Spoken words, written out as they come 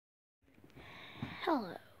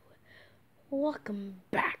Hello, welcome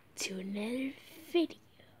back to another video.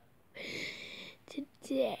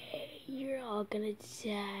 Today, you're all gonna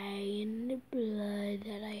die in the blood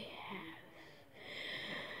that I have.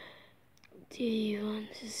 Do you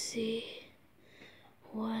want to see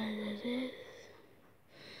what it is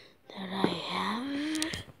that I have?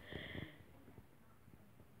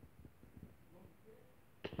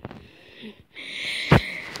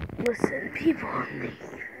 Listen, people make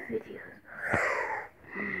videos.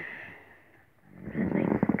 My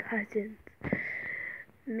cousins,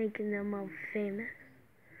 making them all famous.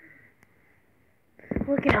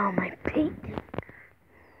 Look at all my paintings.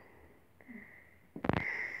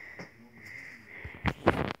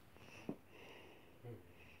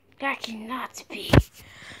 That cannot be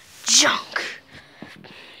junk.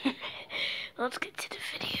 Let's get to the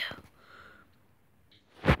video.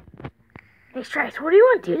 Hey Stripes, what do you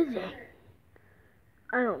want to do today?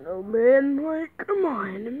 I don't know, man. Like, come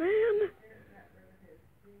on, man.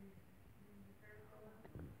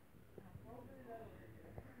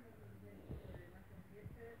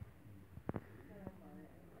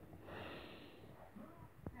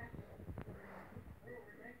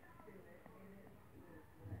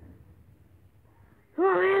 Come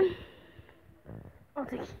on, man. I'll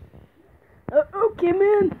take it. Okay,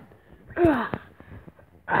 man.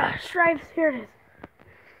 Stripes, here it is.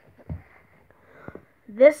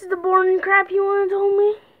 This is the boring crap you want to tell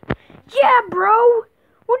me? Yeah, bro.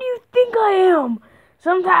 What do you think I am?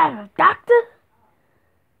 Some type of doctor?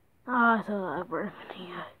 Oh, I thought that were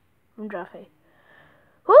I'm Jeffy.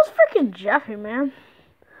 Who's freaking Jeffy, man?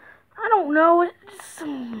 I don't know. It's just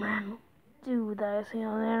some random dude that I see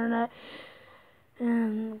on the internet.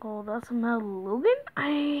 And go, that's Mel Logan?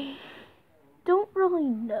 I don't really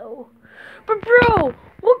know. But bro,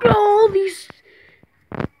 look at all these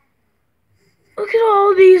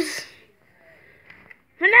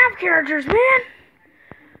FNAF characters, man.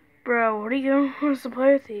 Bro, what are you gonna want us to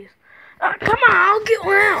play with these? Come on, I'll get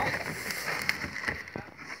one out.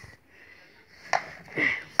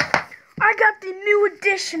 I got the new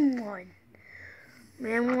edition one.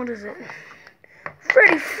 Man, what is it?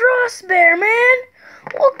 Freddy Frostbear, man.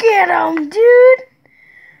 Look at him, dude.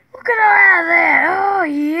 Look at all that. Oh,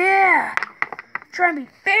 yeah. Trying to be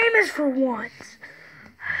famous for once.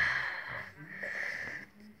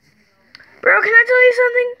 Bro, can I tell you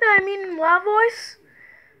something that I mean in loud voice?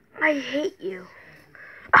 I hate you.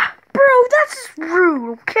 Bro, that's just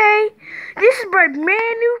rude, okay? This is my brand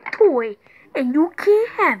new toy, and you can't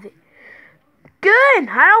have it. Good,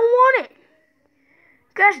 I don't want it.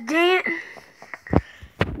 Gosh dang it.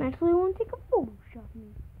 Actually, I want to take a photo shot of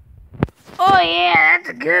me. Oh yeah, that's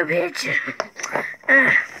a good picture.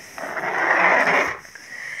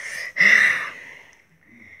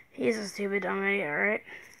 He's a stupid dumb idiot, right?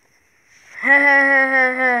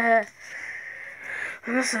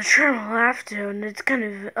 That's a trim to laugh to, and it's kind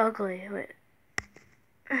of ugly. Wait,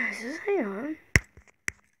 hang on.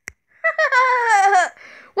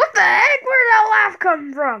 What the heck? Where did that laugh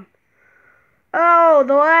come from? Oh,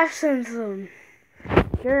 the laugh system.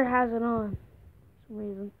 Sure has it on. For some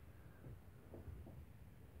reason.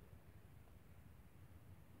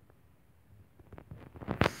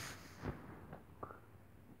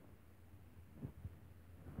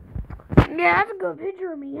 Yeah, that's a good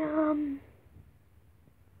picture of me. What are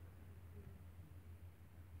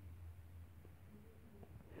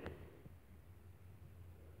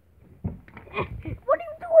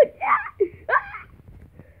you doing?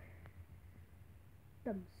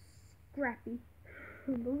 Dumb Scrappy.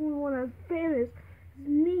 The only one that's famous is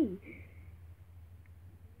me.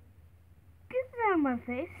 Get that out of my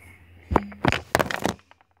face.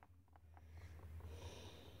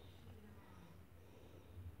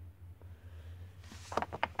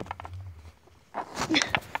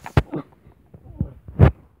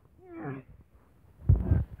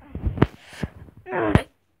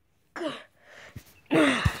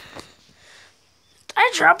 Did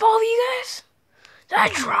I drop all of you guys? Did I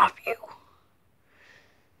drop you?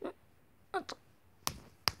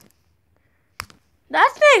 That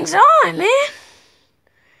thing's on, man.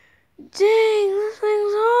 Dang, this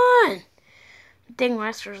thing's on. Dang,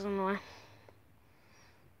 Master's in the way.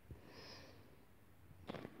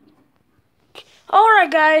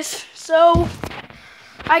 Alright, guys. So,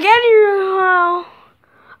 I got you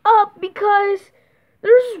up because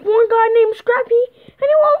there's one guy named Scrappy and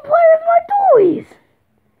he won't play with my toys.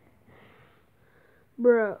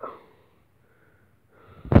 Bro.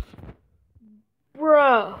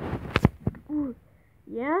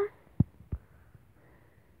 Yeah?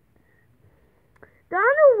 The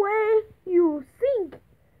only way you think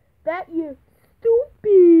that you're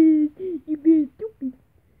stupid, you be stupid.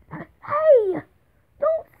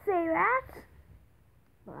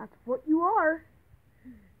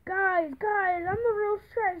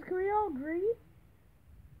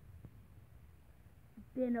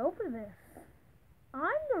 for this. I'm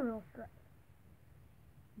the real threat.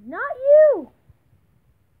 Not you!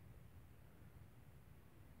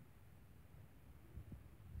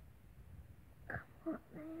 Come on,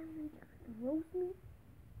 man. You trying to roast me?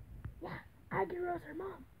 Yeah, I can roast her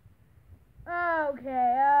mom. Okay,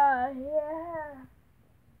 yeah.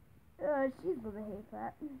 She's gonna hate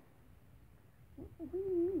that. What do you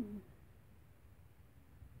mean?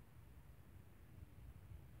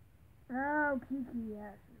 Oh, Kiki,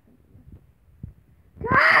 yes.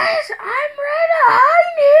 Guys, I'm right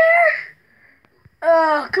behind here.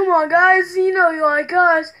 Oh, come on, guys. You know you like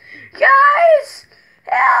us. Guys,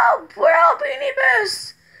 help. We're helping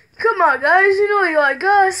Ebus. Come on, guys. You know you like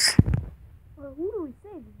us. Well, who do we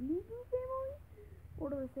save? The Bean Boo family? Or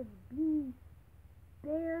do we save the Bean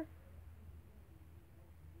Bear?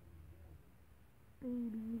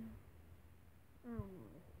 Baby. I don't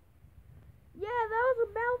know. Yeah, that was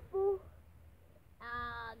a mouthful.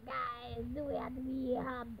 Guys, do we have to be,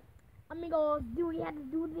 amigos? Do we have to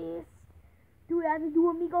do this? Do we have to do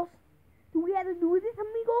amigos? Do we have to do this,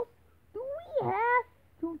 amigos? Do we have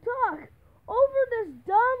to talk over this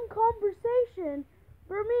dumb conversation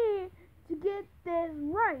for me to get this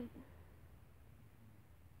right?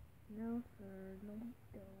 No, sir. No, we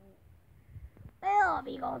don't. Well,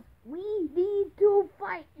 amigos, we need to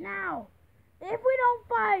fight now. If we don't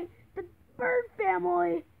fight the bird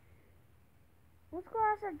family, let's go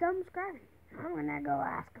ask that dumb Scrappy. I'm gonna go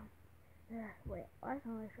ask him. Wait, why is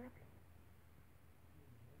only Scrappy?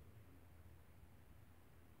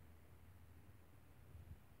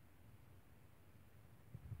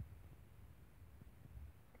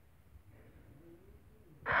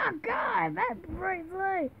 Oh God, that bright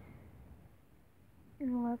light!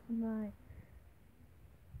 Left eye.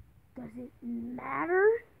 Does it matter?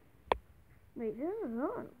 Wait, this is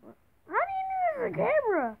on. How do you know there's a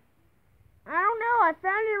camera? I don't know. I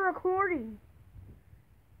found it recording.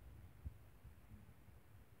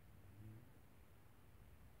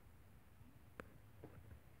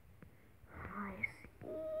 I see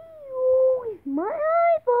you with my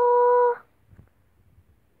eyeball.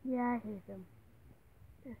 Yeah, I hate them.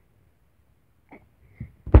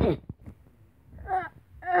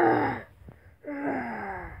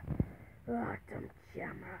 Dumb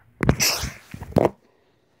camera.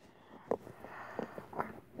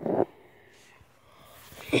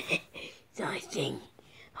 The only thing.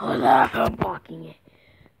 Hold up, I'm blocking it.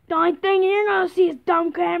 The only thing you're gonna see is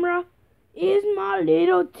dumb camera is my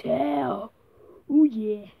little tail. Oh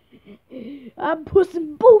yeah. I'm Puss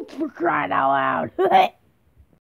in Boots for crying out loud.